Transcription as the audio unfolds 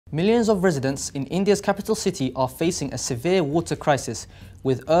Millions of residents in India's capital city are facing a severe water crisis,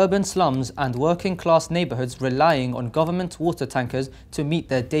 with urban slums and working-class neighbourhoods relying on government water tankers to meet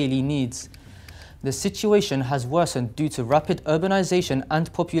their daily needs. The situation has worsened due to rapid urbanization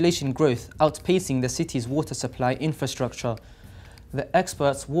and population growth outpacing the city's water supply infrastructure. The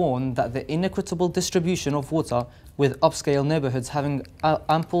experts warn that the inequitable distribution of water, with upscale neighbourhoods having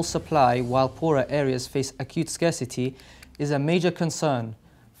ample supply while poorer areas face acute scarcity, is a major concern.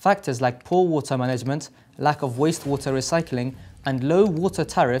 Factors like poor water management, lack of wastewater recycling, and low water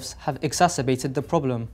tariffs have exacerbated the problem.